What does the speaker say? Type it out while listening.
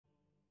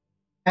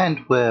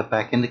And we're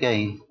back in the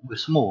game with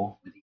some more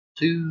Medieval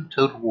 2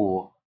 Total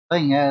War,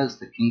 playing as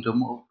the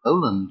Kingdom of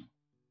Poland.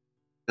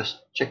 Just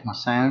check my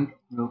sound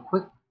real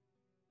quick.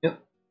 Yep,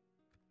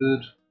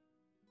 good.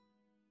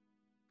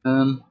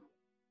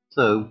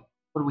 So,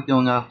 what are we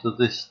going after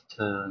this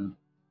turn?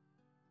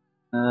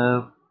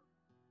 Got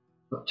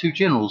two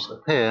generals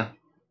up here.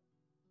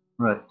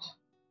 Right.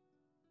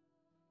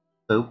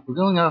 So, we're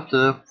going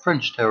after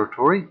French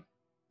territory,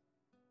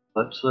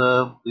 but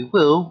we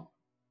will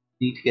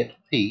need to get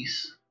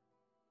peace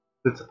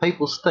with the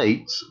Papal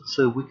States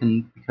so we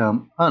can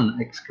become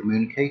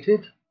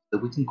unexcommunicated, so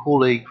we can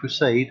call a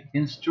crusade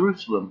against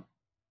Jerusalem.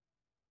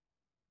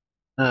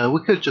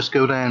 We could just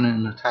go down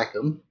and attack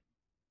them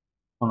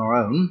on our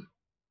own,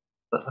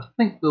 but I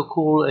think we'll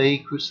call a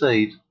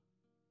crusade.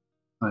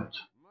 Right.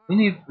 We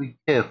need to be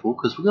careful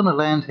because we're going to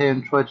land here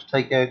and try to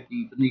take out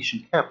the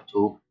Venetian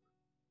capital.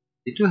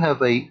 They do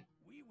have a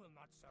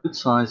good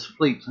sized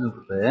fleet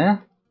over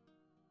there,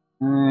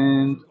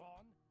 and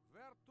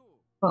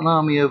got an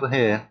army over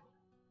here,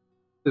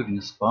 including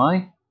a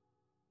spy.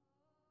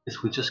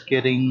 Guess we're just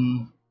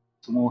getting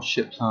some more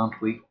ships,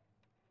 aren't we?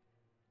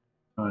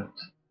 Right.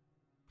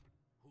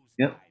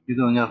 Yep, you're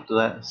going after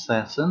that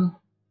assassin.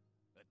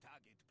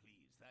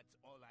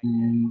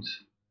 And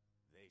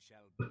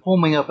we're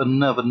forming up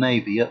another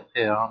navy up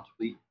here, aren't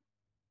we?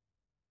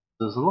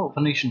 There's a lot of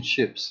Venetian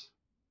ships.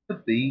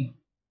 Could be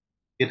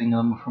getting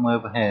them from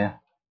over here.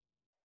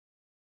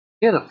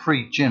 Get a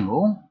free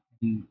general.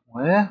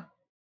 Where?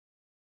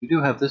 We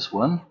do have this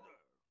one.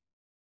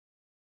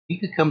 He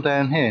could come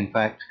down here, in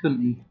fact,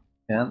 couldn't he?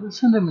 Yeah, let's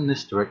send him in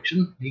this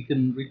direction. He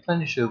can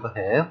replenish over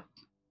here,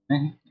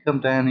 and he can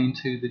come down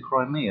into the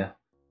Crimea.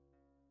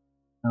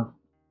 Now,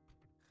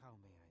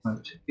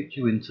 right, get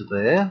you into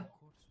there.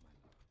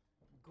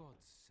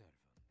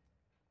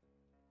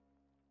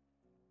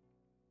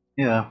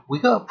 Yeah, we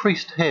got a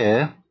priest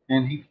here,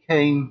 and he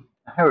became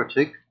a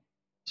heretic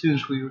as soon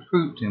as we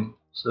recruited him,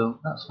 so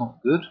that's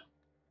not good.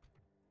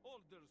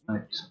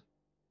 Right,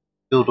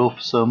 killed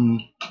off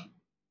some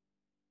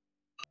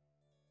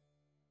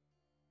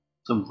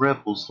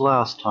rebels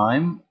last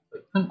time,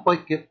 but couldn't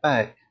quite get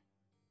back.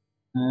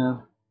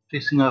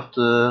 Chasing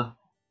after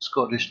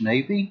Scottish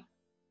Navy,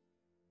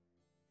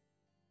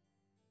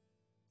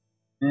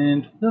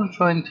 and we're going to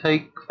try and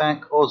take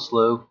back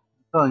Oslo.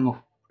 Going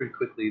off pretty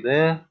quickly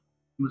there.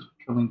 Must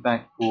be coming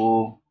back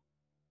for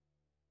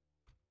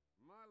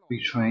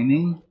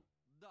retraining.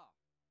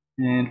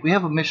 And we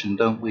have a mission,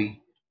 don't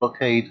we?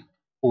 Blockade the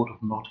port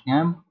of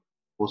Nottingham.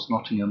 Of course,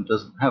 Nottingham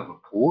doesn't have a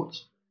port.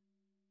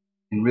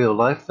 In real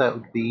life, that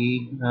would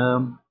be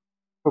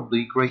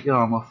probably Great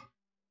Yarmouth,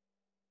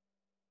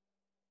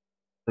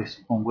 based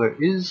upon where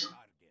it is.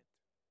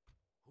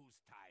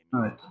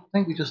 Alright, I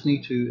think we just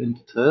need to end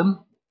the turn.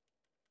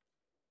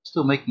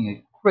 Still making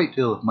a great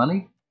deal of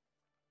money.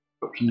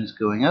 Corruption is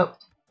going up.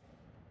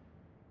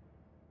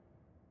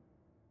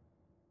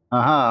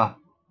 Aha.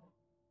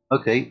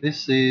 Okay,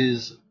 this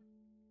is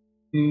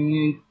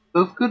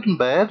both good and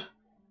bad.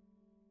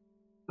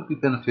 Could be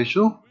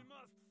beneficial.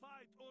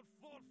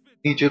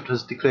 Egypt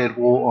has declared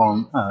war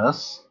on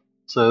us,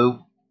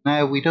 so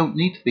now we don't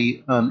need to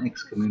be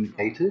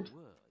unexcommunicated.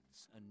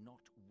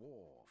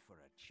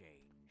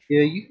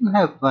 Yeah, you can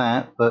have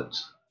that, but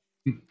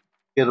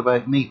forget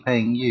about me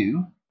paying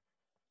you.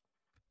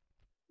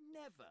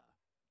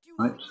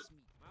 Right.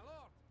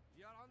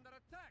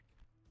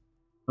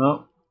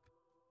 Well,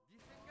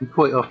 we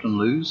quite often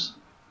lose.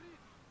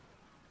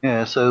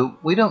 Yeah, so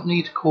we don't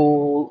need to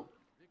call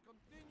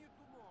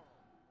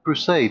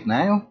Crusade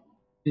now.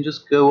 We can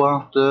just go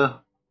after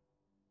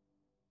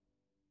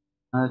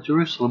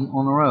Jerusalem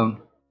on our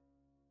own.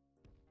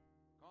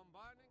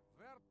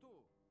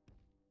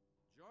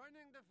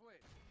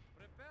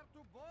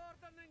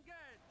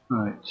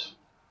 Right.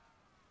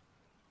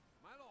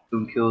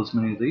 Don't kill as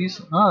many of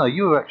these. Ah,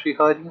 you were actually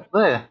hiding up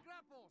there.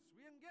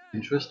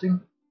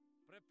 Interesting.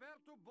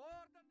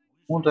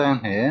 One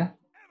down here.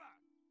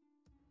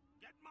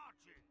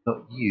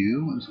 Got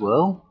you as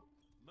well.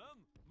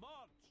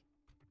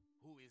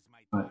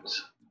 Right.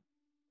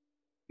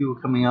 You were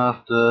coming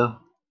after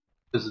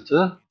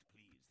Visitor.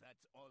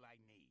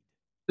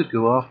 Could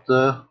go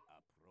after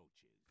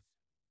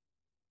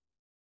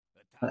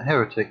that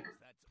heretic.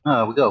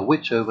 Ah, we got a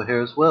witch over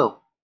here as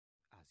well.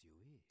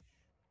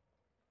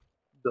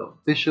 Got a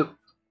bishop.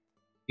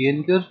 He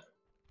any good?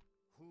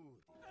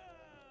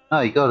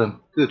 Ah, you got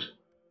him. Good.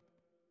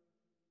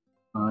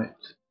 Right.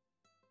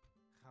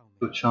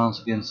 Good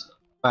chance against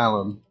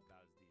Fallon.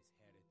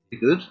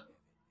 Pretty good.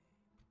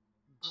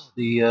 What's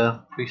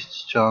the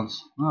priest's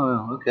chance?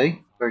 Oh,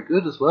 okay. Very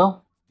good as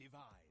well.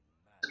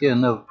 Let's get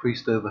another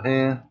priest over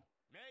here.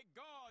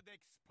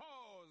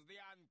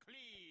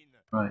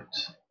 Right.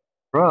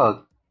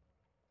 Prague.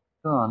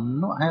 Oh,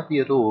 not happy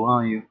at all,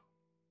 are you?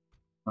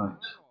 Right.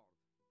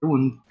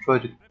 Everyone try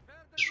to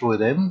destroy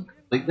them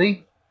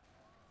completely.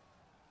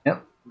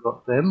 Yep,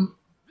 got them.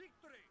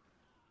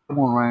 Come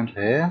on around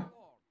here.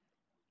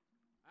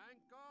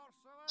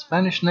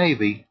 Spanish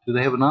Navy. Do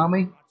they have an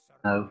army?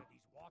 No.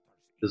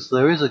 Because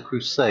there is a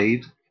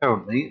crusade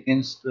currently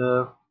against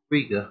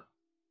Riga.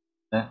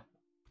 There.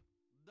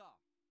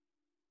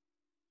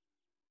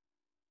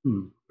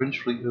 French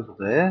fleet over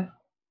there.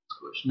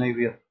 Scottish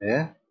Navy up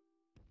there.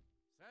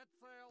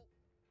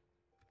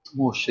 Some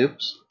more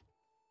ships.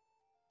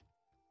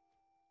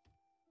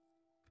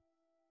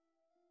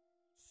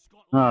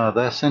 Ah,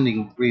 they're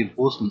sending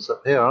reinforcements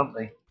up here, aren't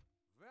they?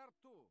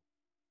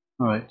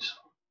 Alright.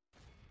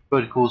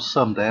 Try to cause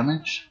some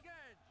damage.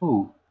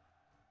 Ooh,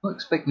 not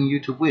expecting you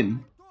to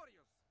win.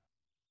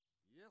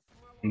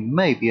 You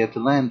may be able to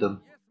land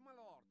them.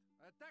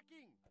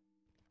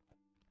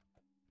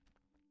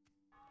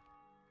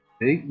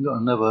 Okay, we've got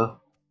another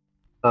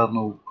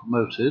cardinal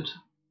promoted.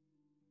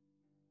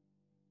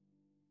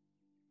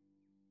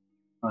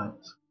 Right.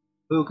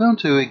 We're going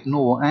to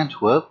ignore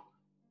Antwerp.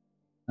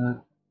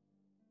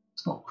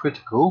 It's not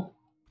critical.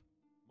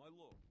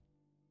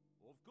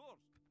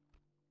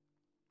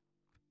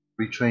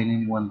 Retrain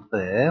anyone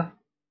there.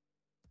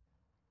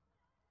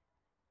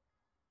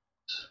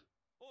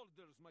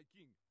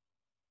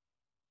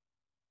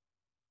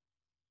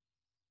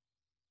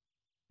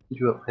 Put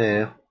you up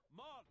here.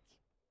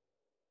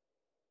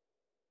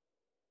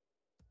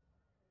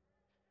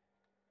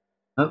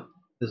 Oh,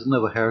 there's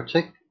another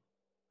heretic.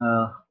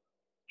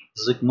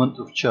 Zygmunt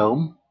of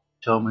Chelm.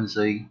 Chelm is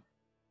a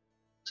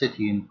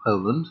city in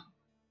Poland.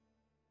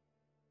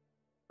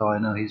 So I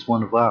know he's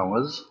one of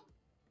ours.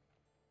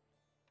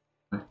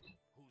 Right.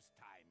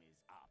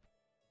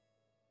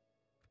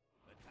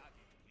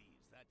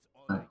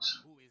 Right.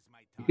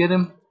 You get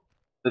him?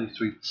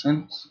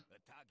 33%.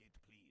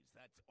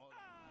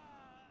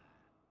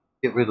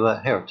 Get rid of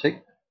that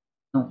heretic.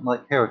 Don't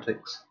like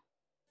heretics.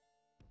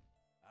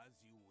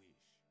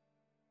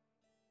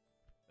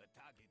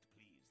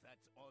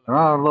 There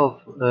are a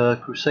lot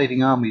of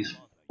crusading armies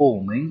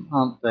forming,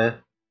 aren't there?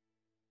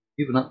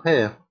 Even up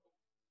here.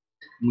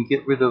 Can we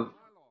get rid of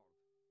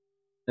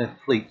their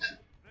fleet?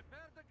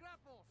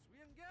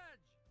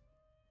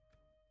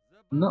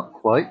 Not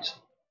quite.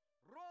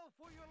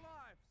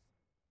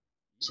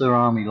 What's their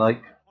army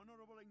like?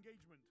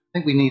 I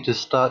think we need to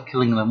start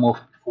killing them off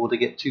before they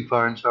get too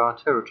far into our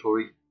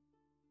territory.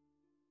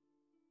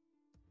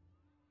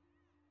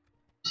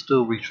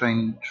 Still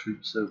retraining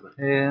troops over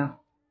here.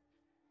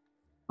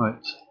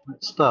 Right,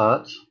 let's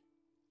start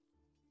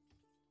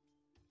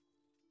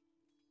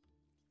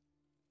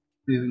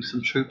moving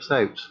some troops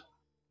out.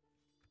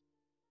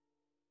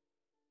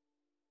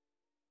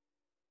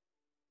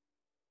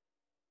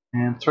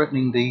 And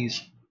threatening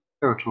these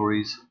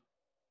territories.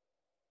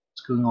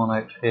 What's going on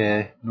out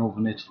here,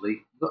 northern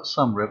Italy? We've got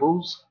some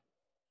rebels.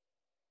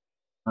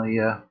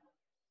 A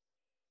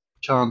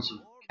chance of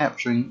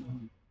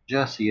capturing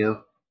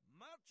Jasio.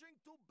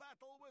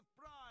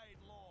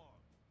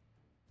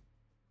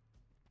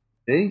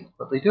 Okay,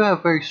 but they do have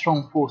a very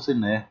strong force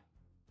in there.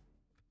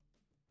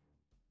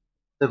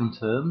 7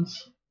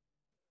 turns.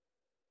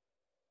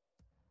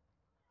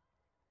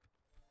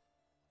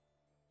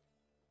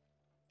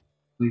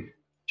 We've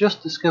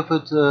just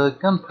discovered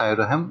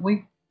gunpowder, haven't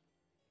we?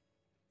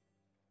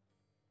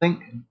 I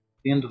think at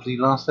the end of the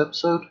last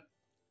episode.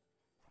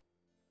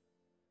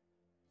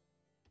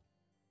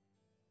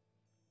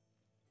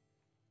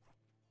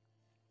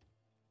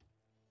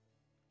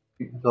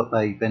 We've got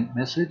that event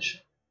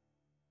message.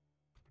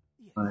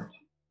 Right.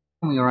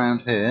 Coming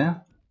around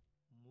here,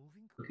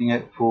 looking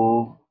out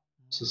for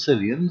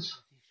Sicilians.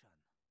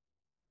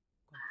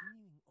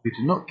 We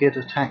do not get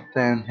attacked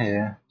down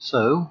here,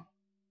 so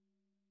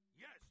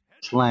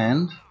let's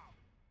land.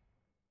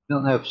 We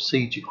don't have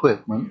siege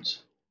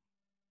equipment,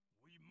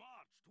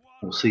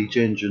 or siege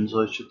engines,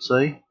 I should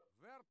say.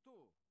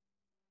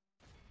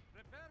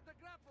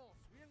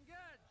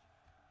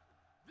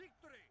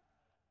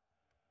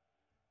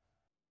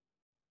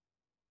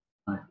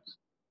 Right.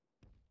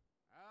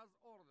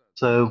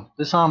 So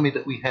this army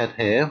that we had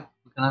here,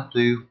 we're going to have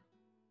to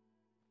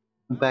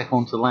come back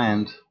onto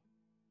land.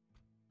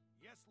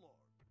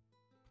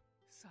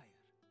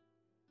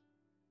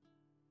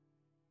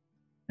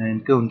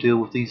 And go and deal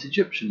with these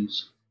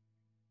Egyptians.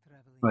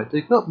 Right,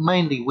 they've got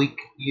mainly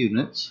weak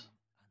units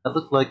that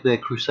look like their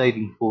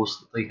crusading force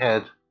that they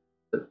had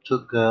that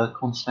took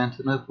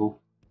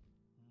Constantinople.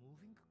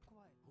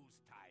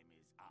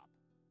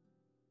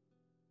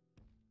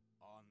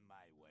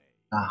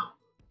 Ah,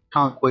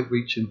 can't quite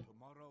reach him.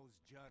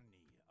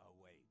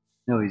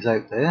 No, he's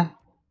out there.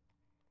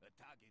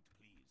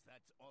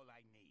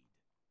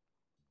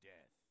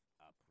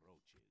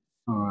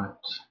 Alright.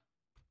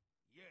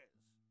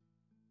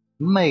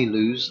 May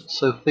lose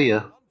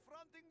Sophia.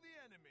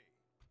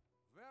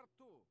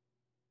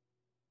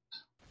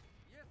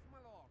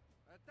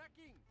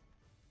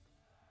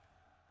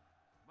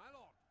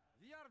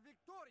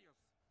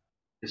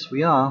 Yes,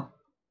 we are.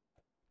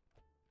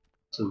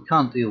 So we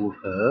can't deal with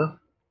her.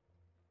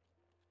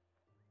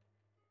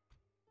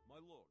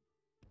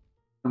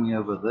 Coming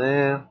over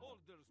there.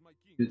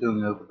 You're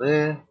going over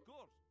there.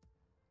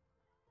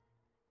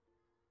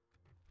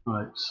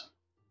 Right. Let's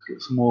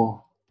get some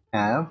more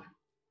cav.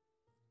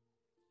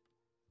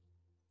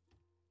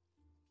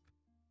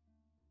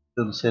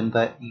 Gonna send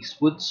that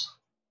eastwards.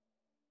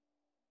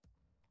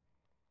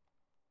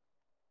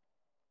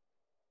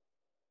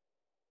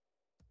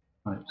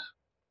 Right.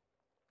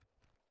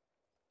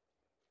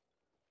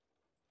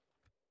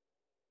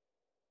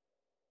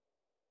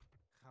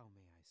 How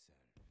may I serve?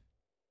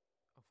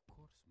 Of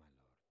course, my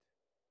lord.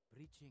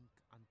 Preaching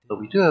until So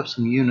we do have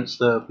some units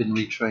that have been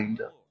retrained.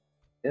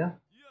 Yeah.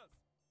 Yes.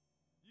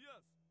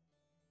 Yes.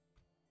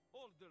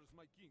 Orders,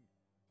 my king.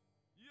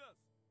 Yes.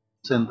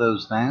 Send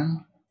those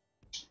down.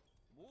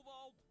 Move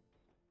out.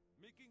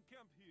 Making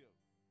camp here.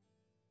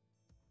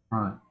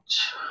 Right.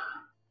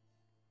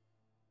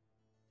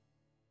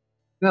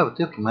 We have a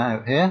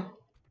diplomat out here.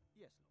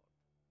 Yes,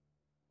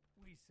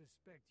 Lord. We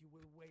suspect you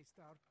will waste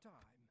our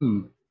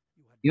time.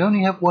 You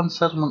only have one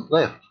settlement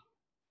left.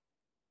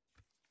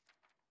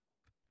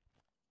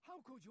 How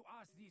could you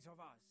ask these of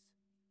us?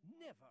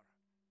 Never.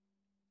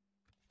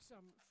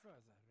 Some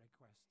further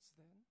requests,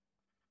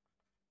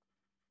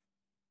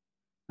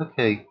 then?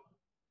 Okay.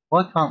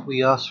 Why can't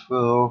we ask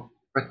for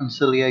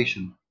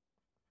reconciliation?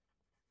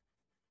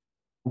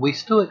 Are we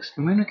still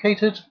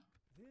excommunicated?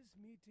 This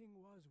meeting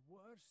was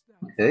worse than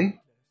Okay. fruitless.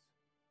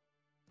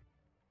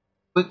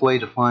 Quick way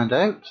to find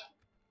out.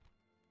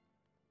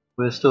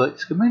 We're still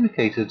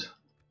excommunicated.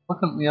 Why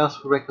can't we ask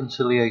for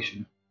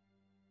reconciliation?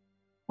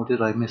 Or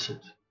did I miss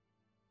it?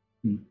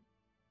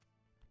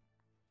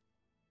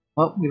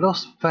 Well, we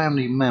lost a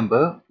family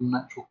member from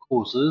natural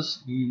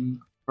causes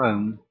in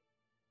Rome.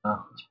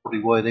 That's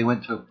probably why they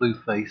went to a blue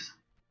face.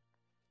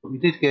 But we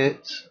did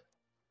get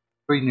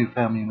 3 new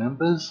family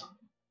members.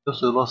 We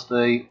also lost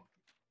a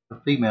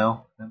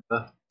female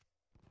member.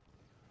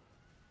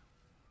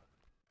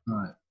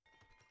 Right.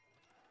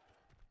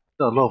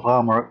 Got a lot of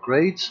armor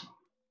upgrades.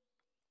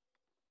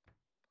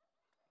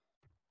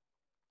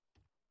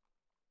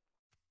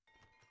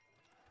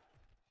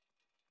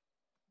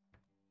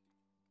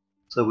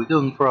 So we're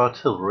going for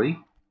artillery,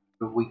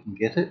 if we can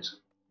get it.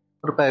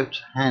 What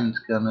about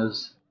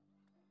handgunners?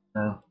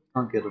 No,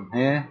 can't get them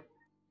here.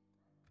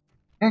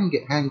 Can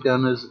get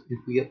handgunners if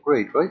we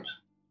upgrade, right?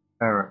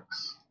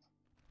 Barracks.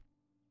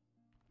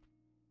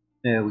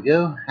 There we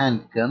go,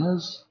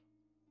 handgunners.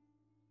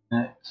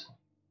 At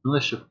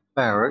militia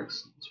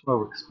barracks, it's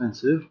rather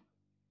expensive.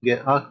 You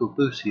get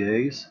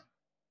arquebusiers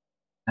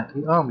at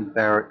the army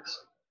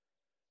barracks.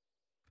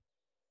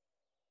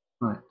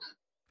 Right.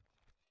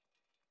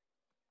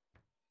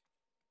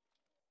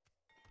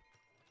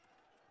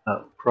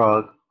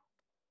 Prague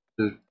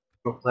to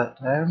drop that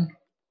down.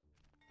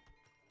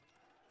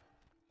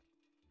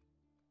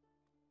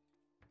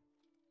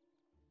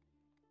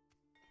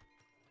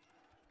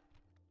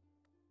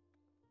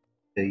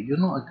 Okay, you're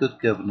not a good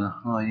governor,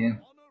 are you? Honor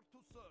to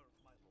serve,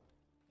 my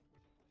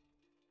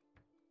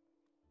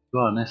lord. You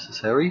are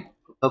necessary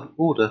for public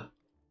order.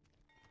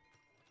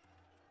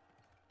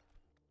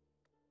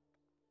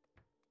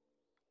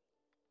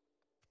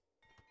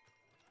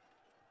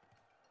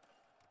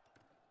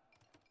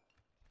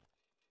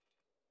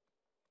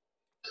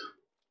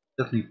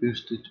 Definitely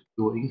boosted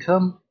your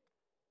income.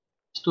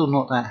 Still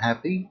not that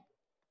happy.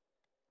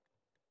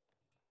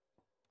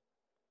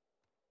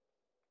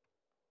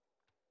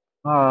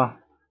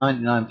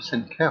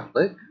 99%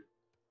 Catholic.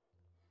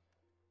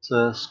 It's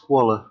a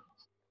squalor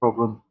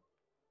problem.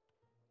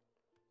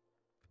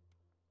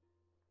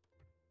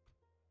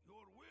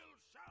 Your will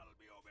shall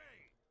be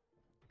obeyed.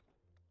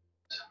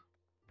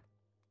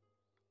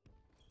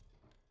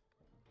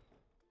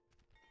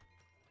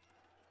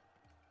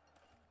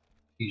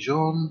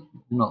 Dijon,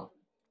 not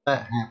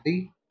that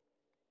happy.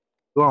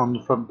 You're on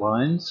the front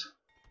lines.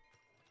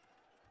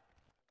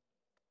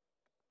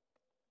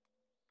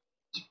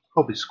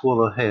 Probably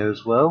squalor here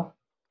as well.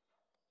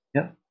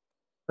 Yep.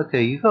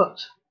 Okay, you got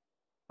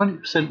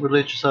 20%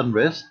 religious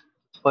unrest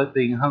despite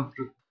being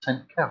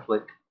 100%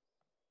 Catholic.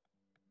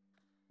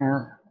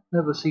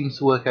 Never seems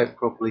to work out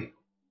properly.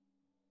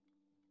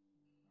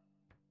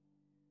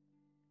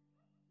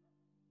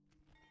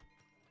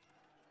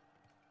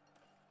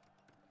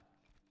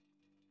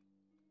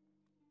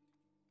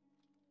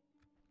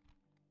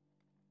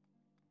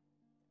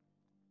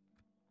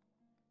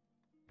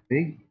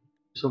 Okay,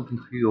 something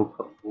for your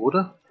public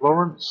order,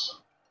 Florence.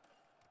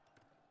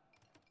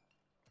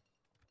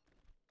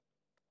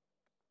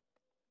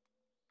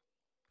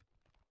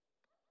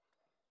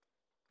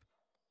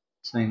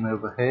 Same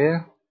over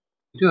here.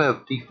 You do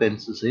have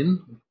defenses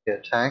in if you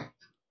get attacked.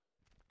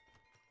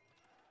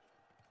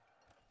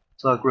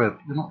 Zagreb,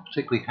 you're not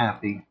particularly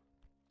happy.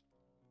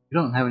 You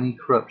don't have any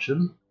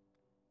corruption.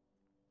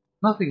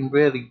 Nothing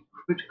really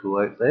critical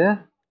out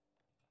there.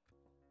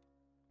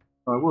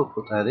 I will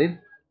put that in.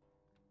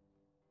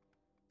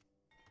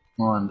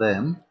 Mind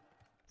them.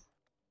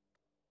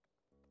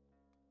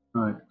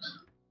 Right.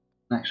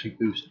 Actually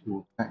boost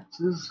your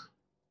taxes.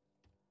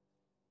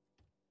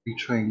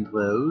 Retrain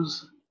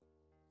those.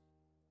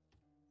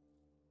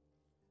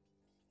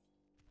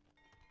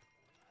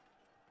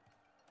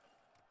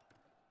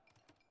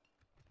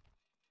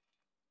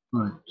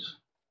 Right.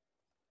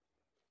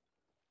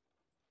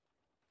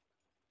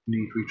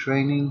 Need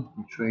retraining,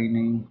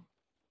 retraining,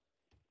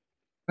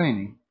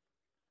 training.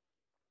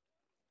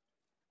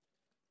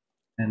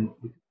 And,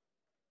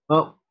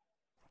 well,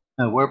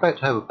 no, we're about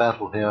to have a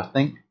battle here, I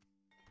think.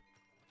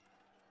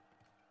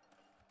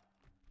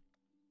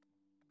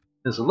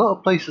 There's a lot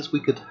of places we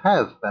could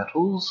have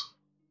battles,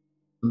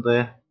 isn't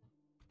there?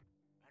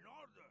 An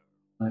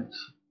order. Right.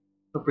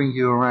 I'll bring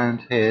you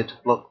around here to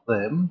block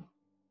them.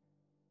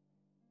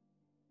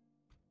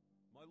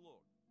 My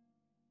lord.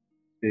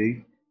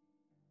 Okay.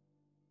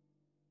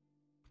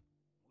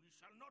 We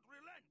shall not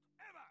relent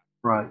ever.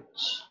 Right.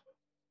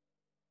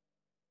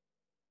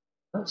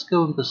 Let's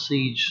go and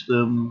besiege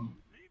them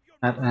Leave your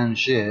at men.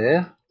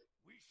 Angers.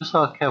 We Just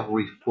shall our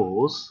cavalry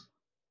force.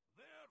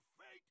 Their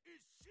fate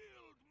is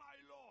sealed, my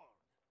lord.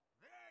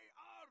 They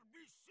are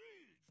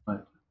besieged.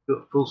 Right.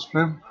 Got full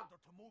strength. Order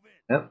to move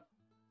in. Yep.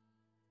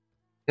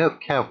 We have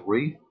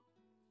cavalry.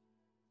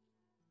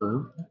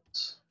 So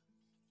let's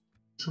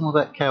get some of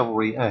that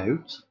cavalry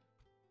out.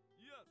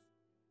 Yes.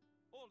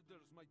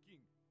 Orders, my king.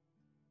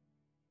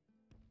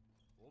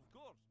 Of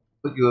course.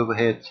 Put you over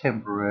here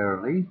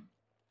temporarily.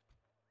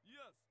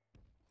 Yes.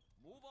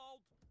 Move out.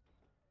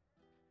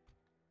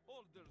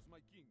 Orders, my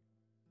king.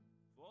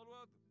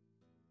 Forward.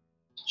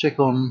 Check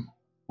on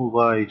all of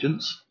our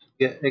agents to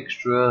get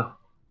extra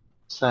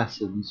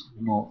assassins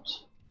or not.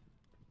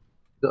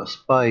 Got a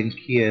spy in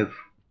Kiev.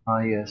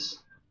 Ah, yes.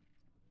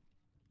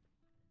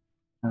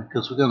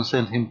 Because we're going to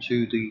send him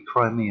to the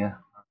Crimea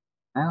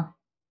now.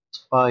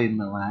 Spy in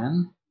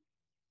Milan.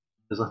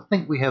 Because I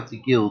think we have the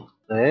guild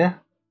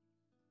there.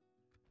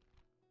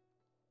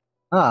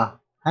 Ah,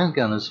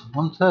 handgunners,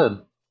 1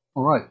 turn.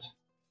 Alright.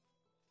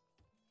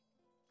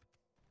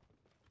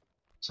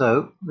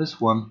 So, this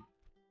one,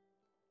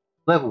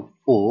 level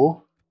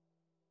 4,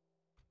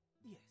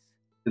 Yes.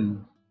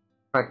 can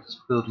practice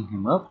building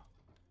him up.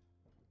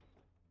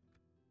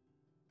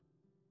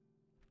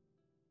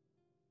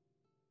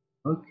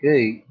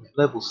 Okay, he's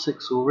level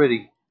 6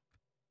 already.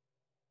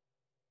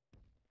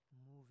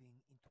 Moving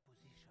into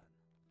position.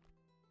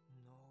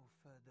 No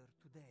further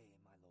today,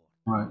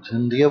 my lord. Right,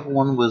 and the other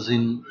one was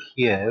in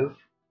Kiev.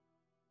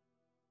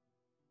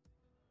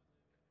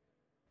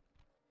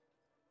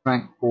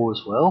 Rank 4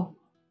 as well.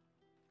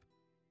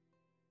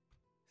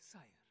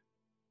 Sire.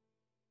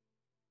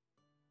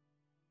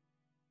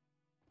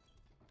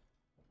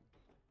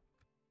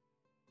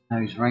 Now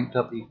he's ranked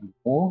up even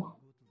more.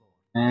 Good lord.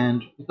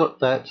 And we got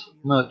that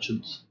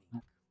merchant,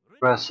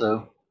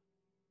 Grasso,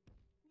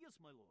 Yes,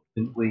 my lord.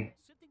 didn't we?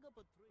 Setting up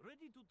a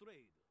ready to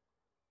trade.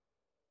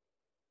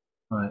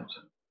 Right,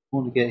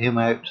 want to get him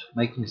out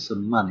making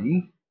some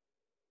money.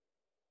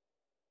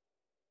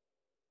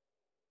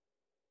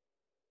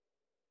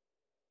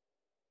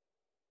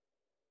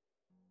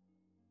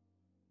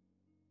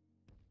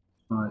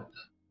 Right.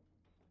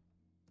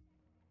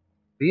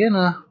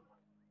 Vienna,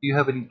 do you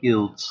have any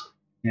guilds?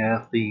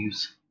 Yeah,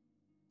 thieves.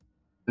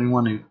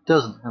 Anyone who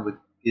doesn't have a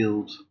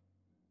guild,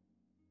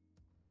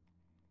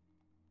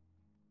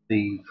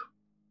 thief.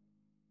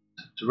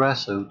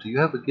 Durasso, do you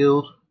have a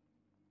guild?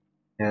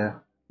 Yeah.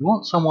 We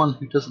want someone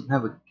who doesn't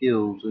have a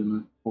guild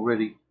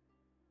already,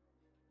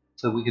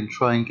 so we can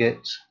try and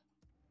get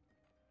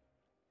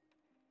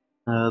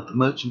the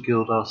merchant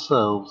guild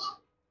ourselves.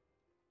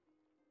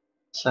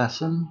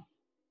 Assassin.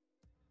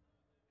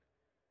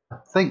 I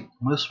think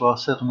most of our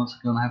settlements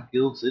are going to have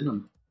guilds in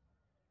them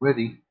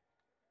already.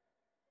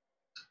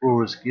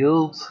 Explorers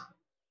guilds.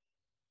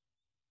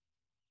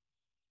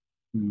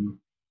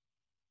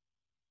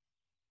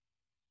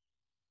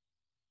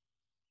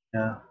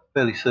 Yeah,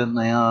 fairly certain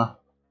they are.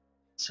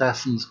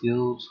 Assassins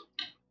guilds.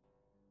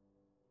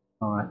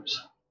 Alright.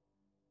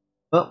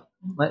 Well,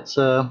 let's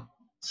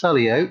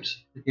sally out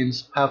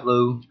against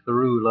Pablo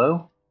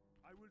Carullo.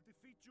 I will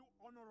defeat you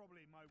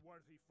honorably, my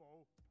worthy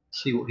foe.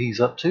 See what he's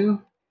up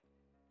to.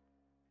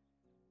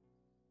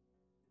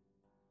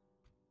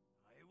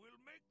 I will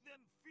make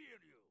them fear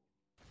you.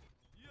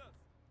 Yes.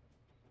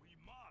 We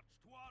march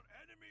to our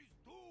enemy's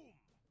doom.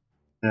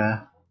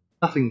 Yeah,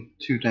 nothing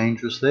too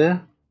dangerous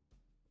there.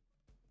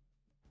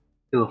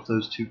 Kill off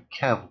those 2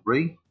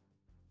 cavalry.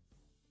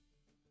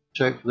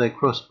 Watch out for their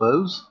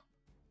crossbows.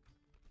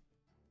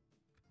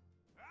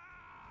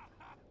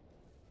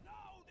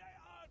 Now they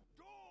are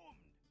doomed.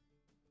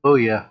 Oh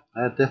yeah,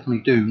 they're definitely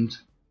doomed.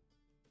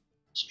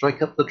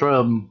 Strike up the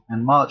drum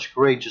and march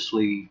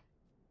courageously.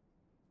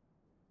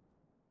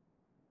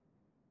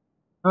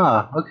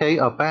 Ah, okay,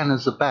 our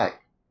banners are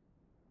back.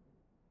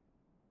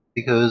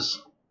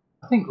 Because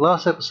I think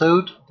last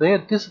episode they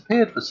had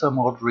disappeared for some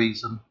odd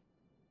reason.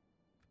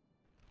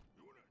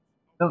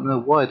 Don't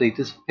know why they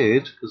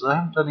disappeared, because I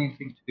haven't done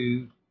anything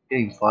to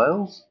game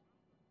files.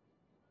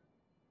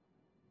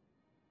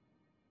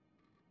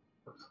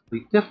 They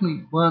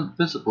definitely weren't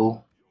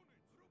visible.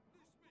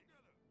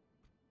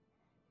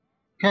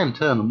 You can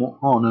turn them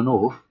on and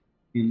off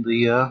in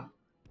the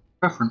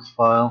preference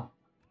file,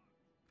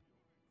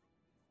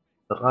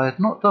 but I had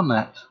not done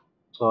that,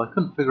 so I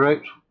couldn't figure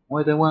out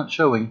why they weren't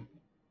showing.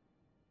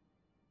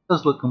 It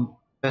does look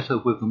better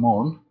with them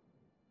on,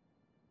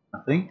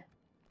 I think.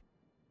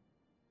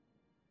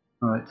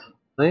 Right,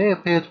 they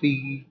appear to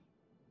be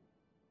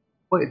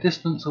quite a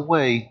distance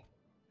away,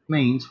 which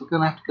means we're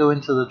going to have to go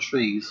into the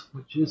trees,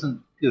 which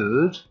isn't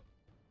good.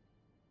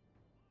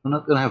 We're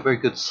not going to have very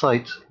good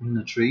sight in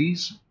the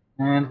trees,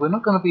 and we're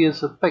not going to be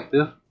as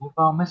effective with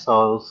our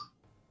missiles.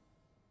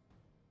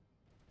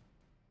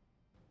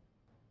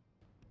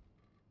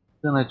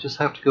 Then I just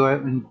have to go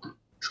out and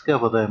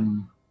discover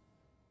them.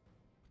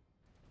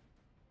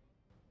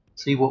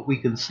 See what we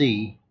can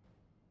see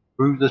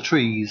through the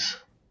trees.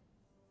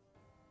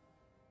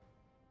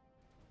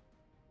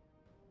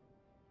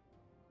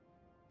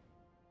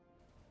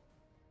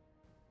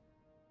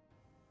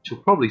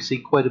 You'll probably see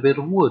quite a bit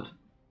of wood.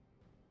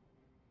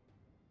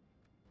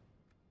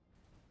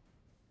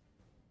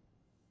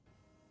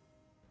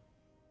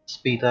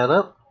 Speed that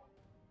up.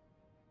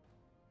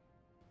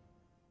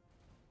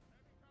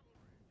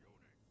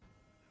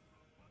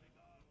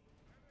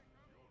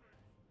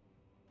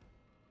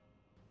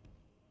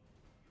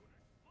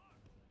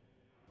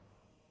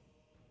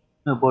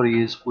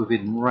 Nobody is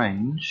within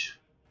range.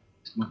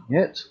 Not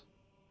yet.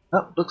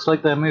 Oh, looks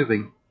like they're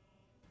moving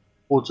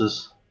towards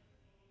us.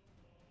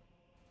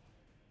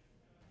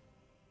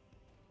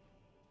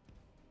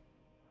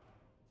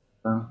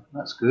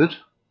 That's good.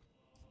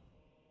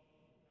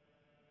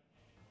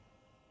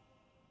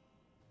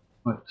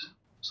 Right,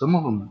 some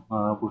of them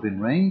are within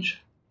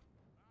range.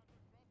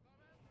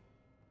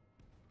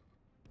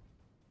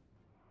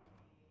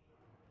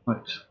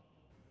 Right,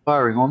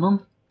 firing on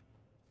them.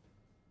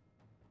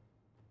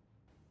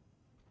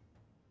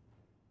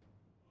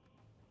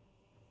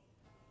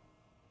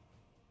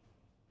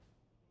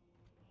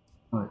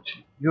 Right,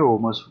 you're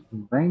almost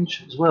within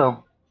range as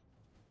well.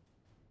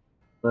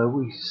 Though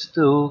we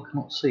still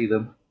cannot see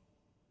them.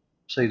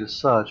 Say the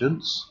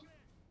sergeants.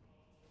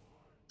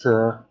 It's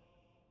a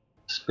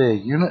spare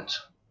unit.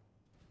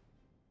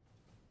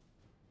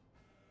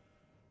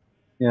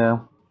 Yeah,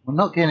 we're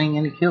not getting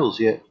any kills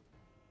yet.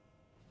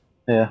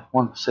 Yeah,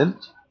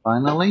 1%,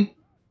 finally.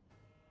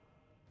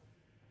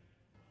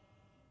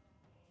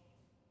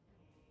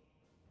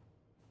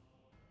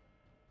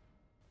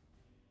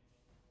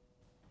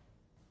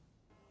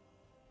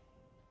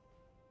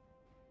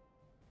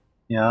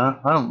 Yeah,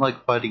 I don't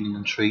like fighting in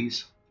the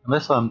trees,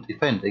 unless I'm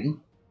defending.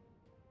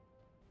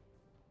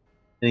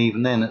 And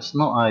even then, it's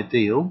not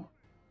ideal.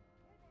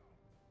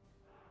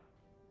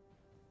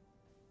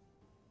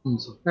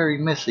 It's very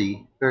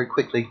messy, very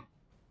quickly.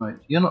 Right,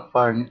 you're not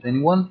firing at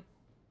anyone.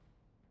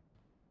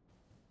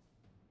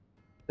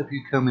 If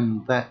you come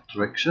in that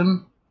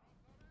direction.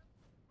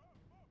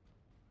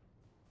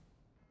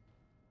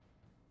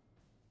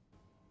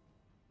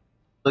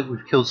 Like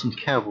we've killed some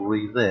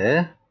cavalry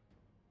there.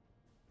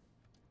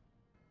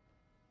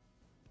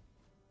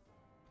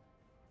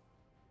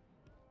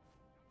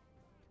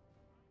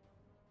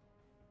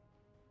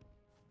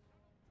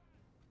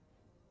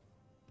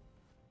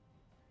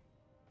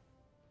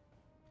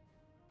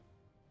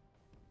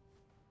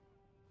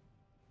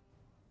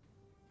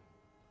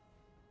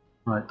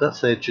 Right,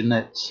 that's their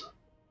Jeanettes.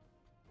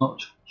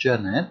 Not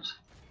Janet,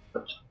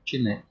 but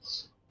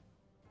Jeanettes.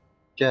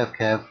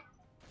 Javcav.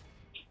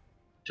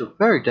 Which are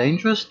very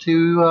dangerous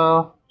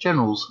to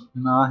generals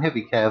in our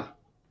heavy cav.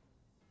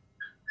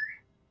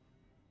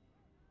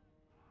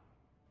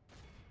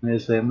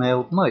 There's their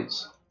mailed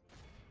knights.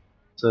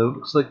 So it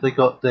looks like they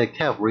got their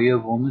cavalry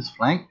over on this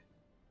flank.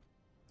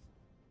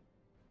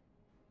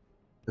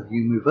 If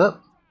you move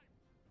up.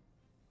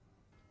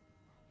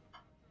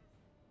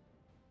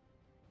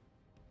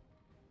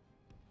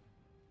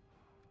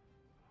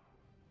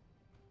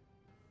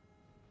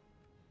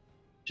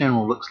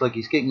 General looks like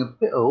he's getting a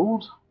bit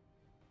old.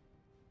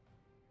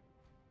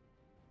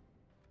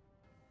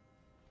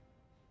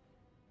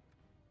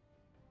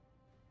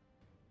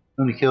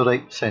 Only killed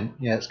 8%.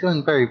 Yeah, it's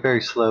going very,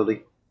 very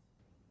slowly.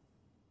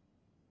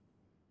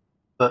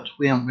 But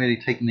we haven't really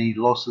taken any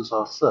losses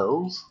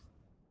ourselves.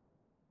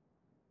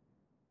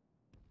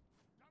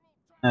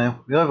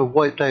 Now, we either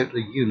wiped out a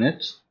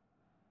unit.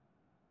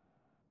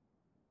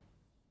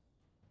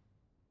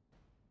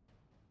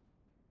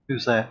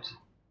 Who's that?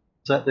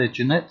 Is that their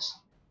Jeanettes?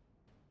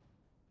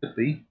 Could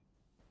be.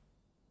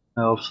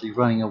 They're obviously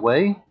running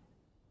away.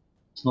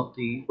 It's not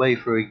the way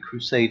for a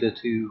Crusader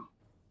to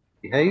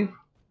behave.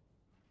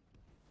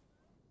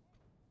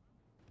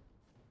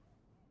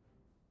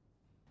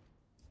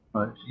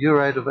 Right,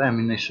 you're out of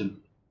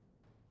ammunition.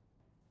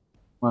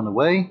 Run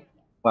away.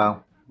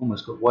 Wow,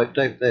 almost got wiped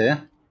out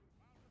there.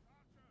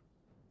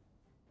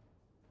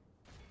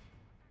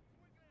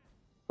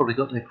 Probably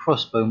got their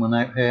crossbowmen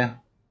out here.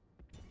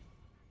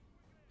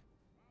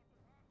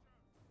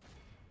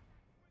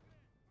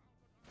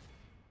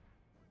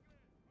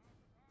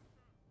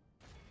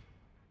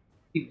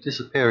 Keep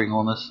disappearing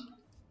on us.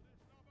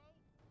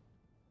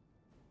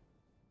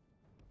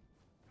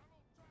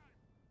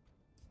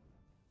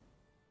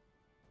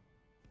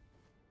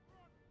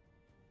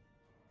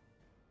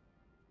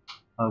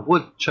 I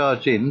would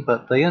charge in,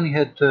 but they only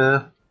had,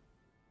 I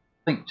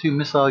think, 2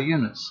 missile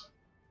units.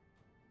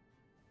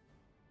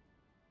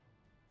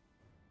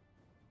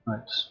 Right,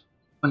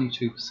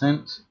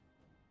 22%.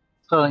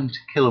 Starting to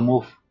kill them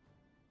off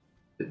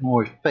a bit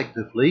more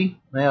effectively.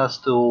 They are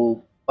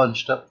still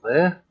bunched up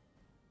there.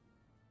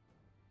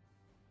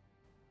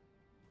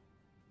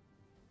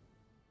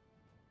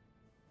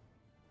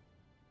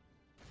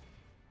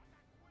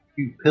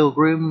 You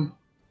pilgrim.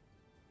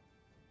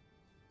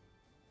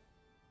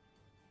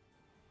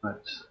 Right,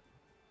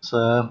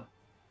 so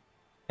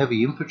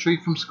heavy infantry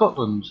from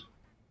Scotland.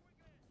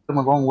 Come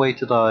a long way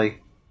to die.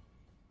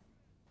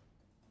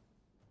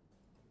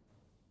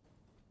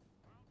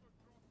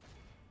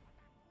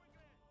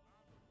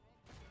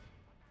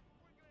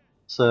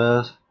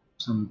 So,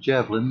 some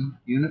javelin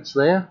units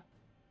there.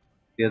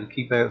 Be able to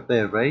keep out of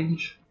their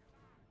range.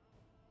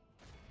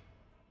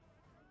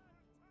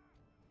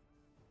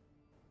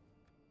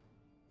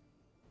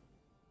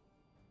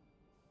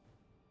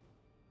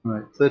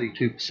 Right,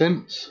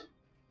 32%.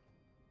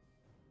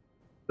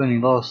 Only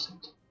last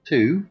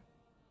 2.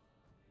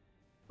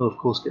 We'll of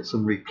course get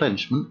some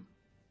replenishment.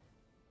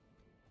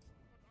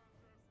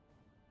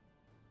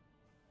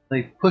 Are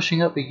they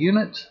pushing up a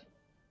unit?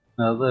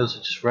 No, those are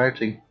just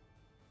routing.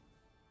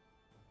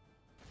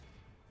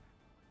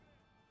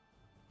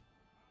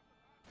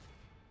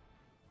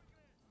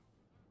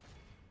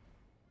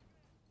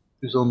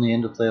 Who's on the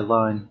end of their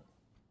line?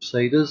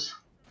 Crusaders?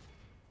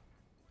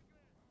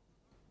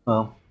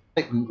 Well,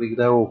 technically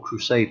they're all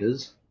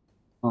Crusaders,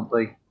 aren't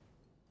they?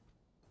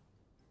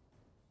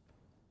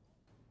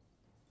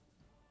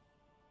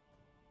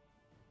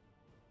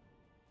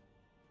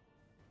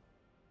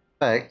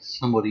 In fact,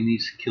 somebody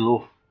needs to kill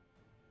off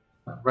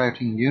that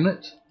routing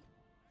unit.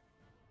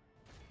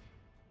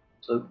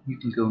 So you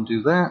can go and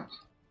do that.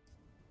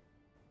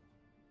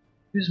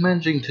 Who's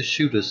managing to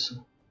shoot us?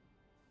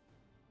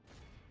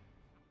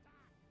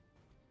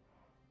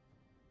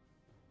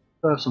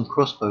 I have some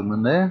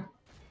crossbowmen there,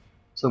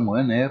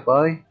 somewhere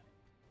nearby.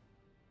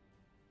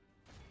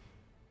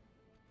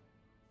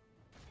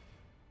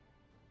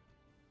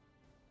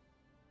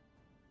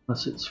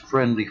 Unless it's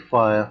friendly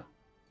fire.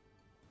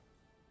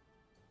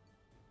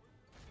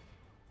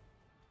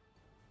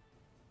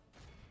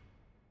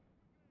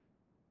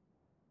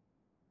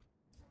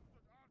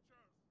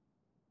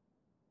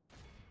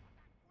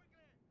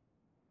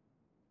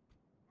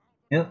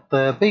 Yep,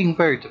 they're being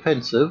very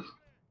defensive.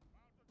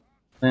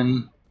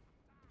 Then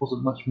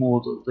wasn't much more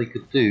that they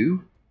could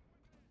do.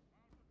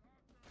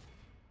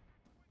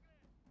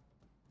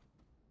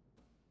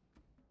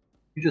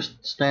 You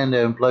just stand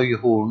there and blow your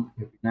horn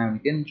every now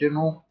and again,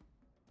 General.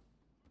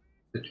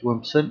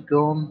 51%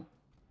 gone.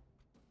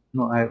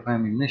 Not out of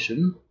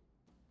ammunition.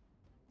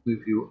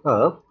 Move you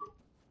up.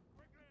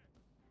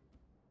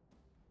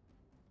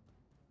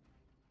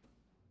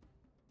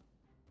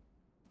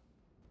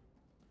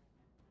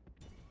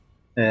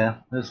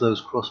 There, there's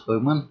those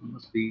crossbowmen.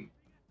 Must be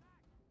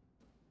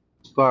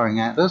firing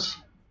at us.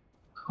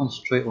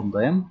 Concentrate on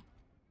them.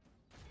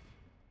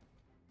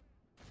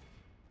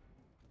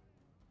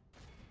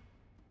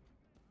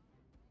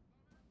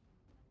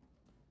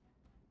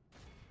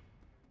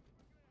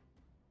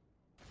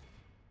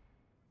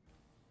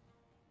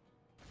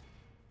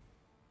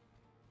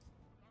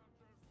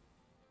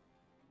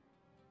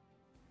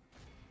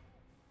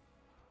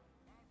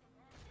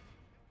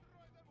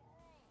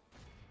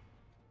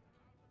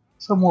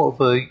 Somewhat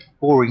of a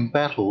boring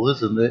battle,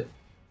 isn't it?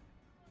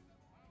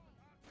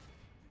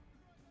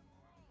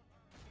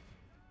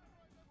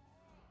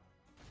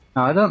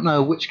 Now, I don't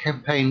know which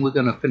campaign we're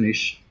going to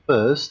finish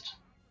first.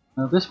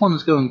 Now, this one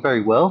is going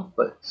very well,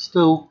 but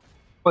still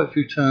quite a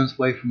few turns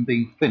away from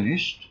being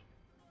finished.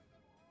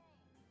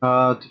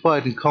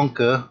 Divide and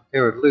Conquer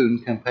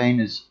Herodloon campaign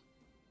is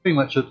pretty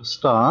much at the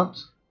start.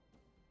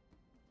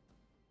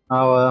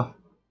 Our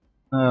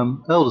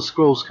Elder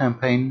Scrolls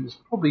campaign is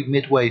probably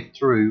midway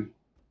through,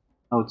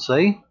 I would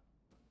say.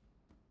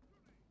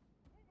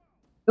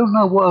 Don't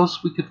know what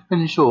else we could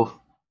finish off.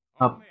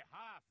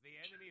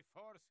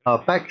 Our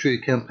Bactria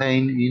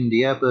campaign in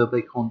the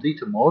Aberbe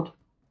Condita mod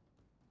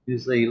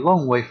is a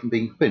long way from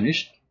being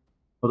finished,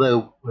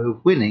 although we're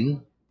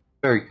winning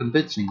very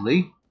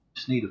convincingly.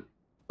 Just need a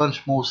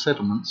bunch more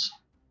settlements.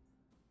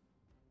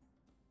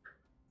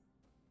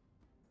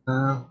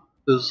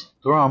 Because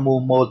there are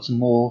more mods and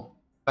more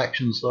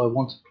factions that I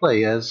want to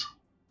play as.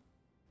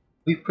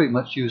 We've pretty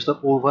much used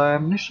up all of our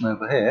ammunition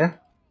over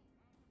here.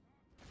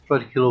 Try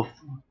to kill off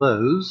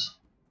those.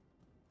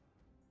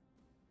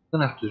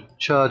 Gonna have to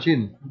charge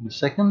in a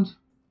second.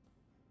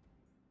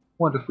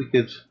 Wonder if we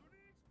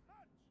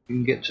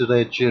can get to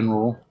their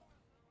general.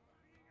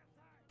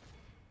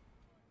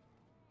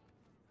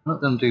 Not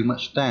going to do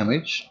much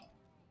damage.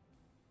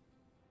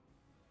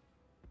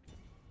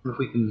 If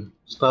we can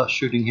start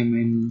shooting him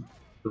in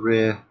the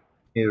rear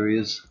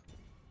areas.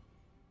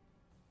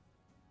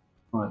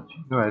 Right,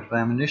 you're out of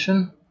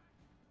ammunition.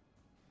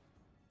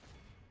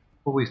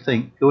 What do we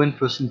think? Go in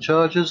for some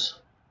charges.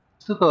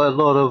 Still got a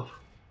lot of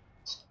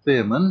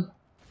spearmen.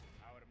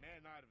 Our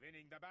men are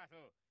winning the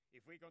battle.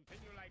 If we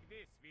continue like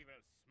this, we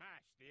will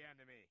smash the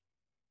enemy.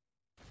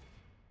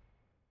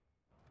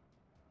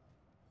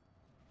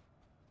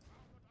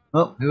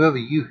 Well, whoever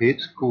you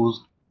hit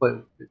caused quite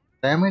a bit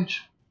of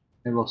damage.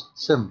 They lost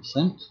 7%.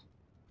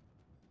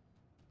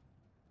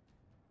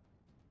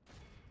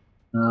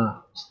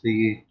 It's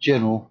the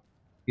general.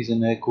 He's in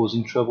there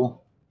causing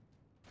trouble.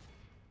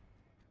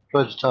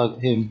 Try to target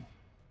him.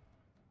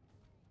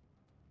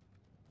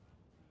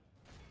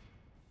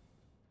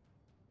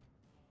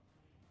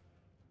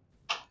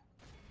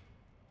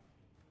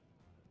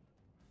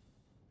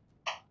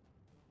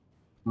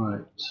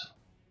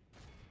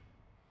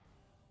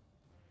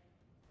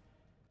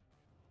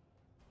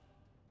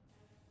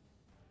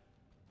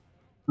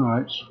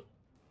 Alright.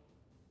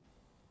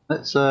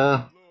 Let's Look how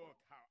our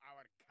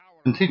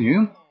coward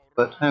continue, fellow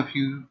but ran. have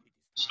you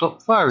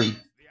stopped firing?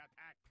 The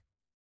attack.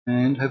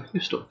 And have you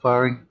stopped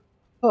firing?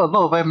 Oh, a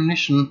lot of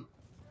ammunition.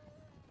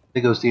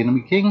 There goes the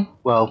enemy king.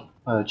 Well,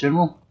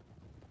 general.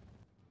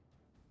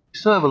 We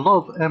still have a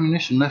lot of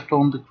ammunition left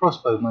on the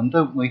crossbowmen,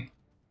 don't we?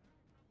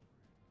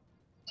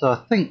 So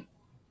I think,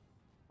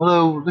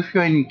 although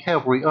Lithuanian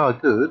cavalry are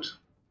good,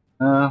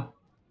 we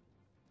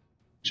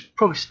should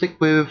probably stick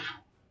with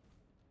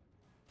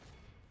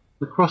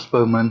the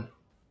crossbowmen,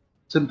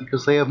 simply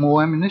because they have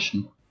more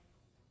ammunition.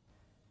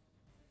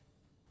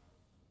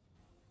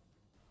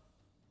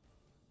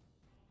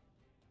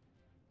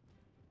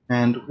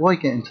 And why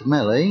get into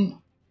melee?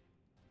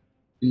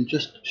 You can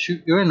just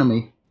shoot your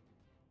enemy.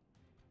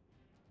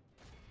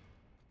 I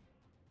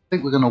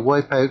think we're going to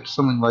wipe out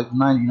something like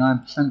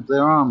 99% of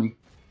their army.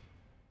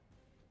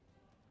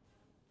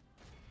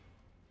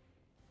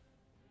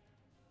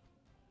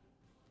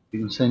 We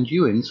can send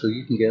you in so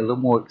you can get a little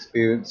more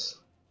experience.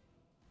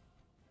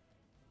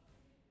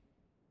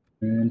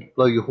 And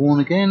blow your horn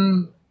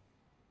again.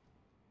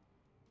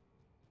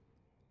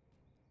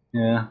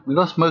 Yeah, we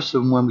lost most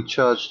of them when we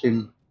charged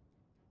in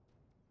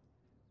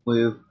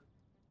with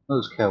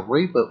those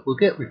cavalry, but we'll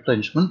get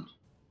replenishment.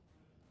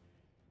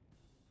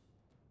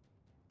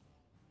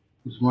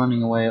 He's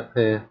running away up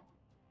here.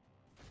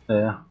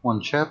 There, one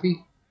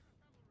chappie.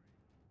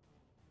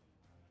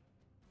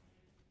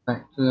 In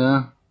fact,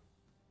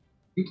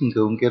 you can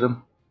go and get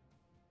them.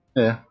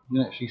 There, you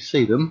can actually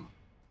see them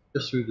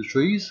just through the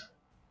trees.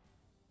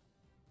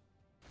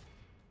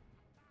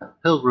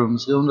 That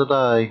pilgrim's going to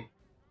die.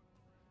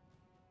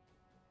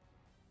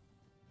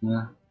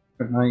 Yeah,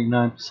 at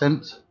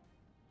 99%.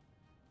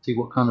 See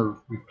what kind of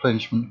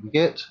replenishment we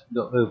get. We've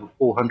got over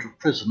 400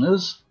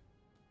 prisoners.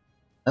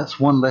 That's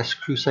one less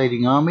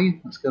crusading army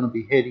that's going to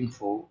be heading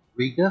for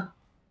Riga.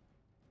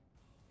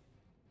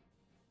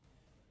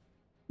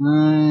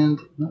 And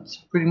that's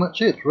pretty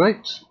much it,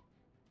 right?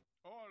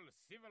 All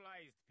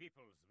civilized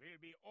peoples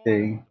will be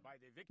Okay, awed by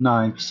the victory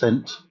we have 9%,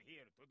 won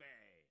here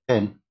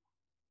today. 10.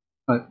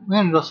 Right, we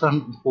only lost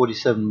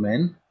 147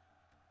 men.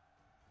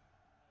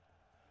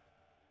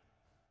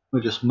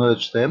 We'll just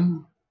merge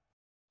them.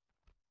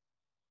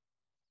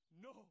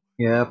 No,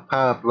 Yeah,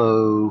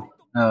 Pablo.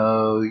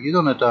 No, you're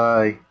gonna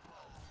die.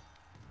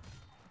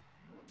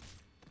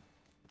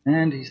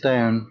 And he's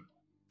down.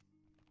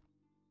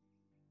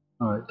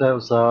 Alright, that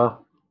was our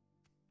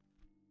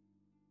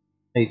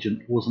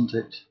agent, wasn't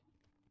it?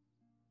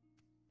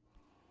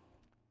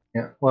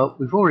 Yeah, well,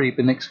 we've already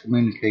been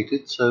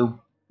excommunicated,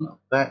 so not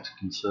that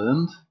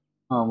concerned,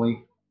 are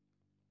we?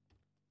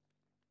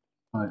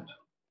 Right,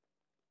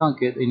 can't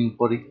get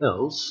anybody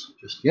else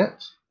just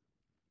yet.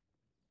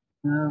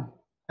 Now,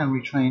 can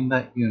we train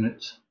that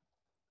unit?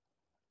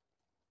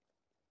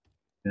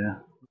 Yeah,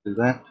 we'll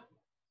do that.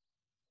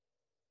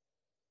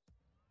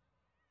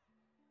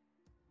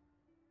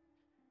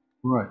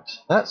 Right,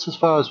 that's as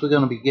far as we're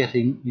going to be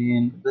getting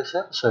in this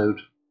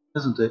episode,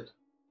 isn't it?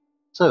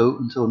 So,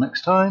 until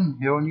next time,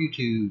 here on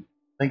YouTube,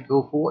 thank you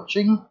all for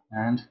watching,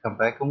 and come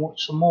back and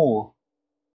watch some more.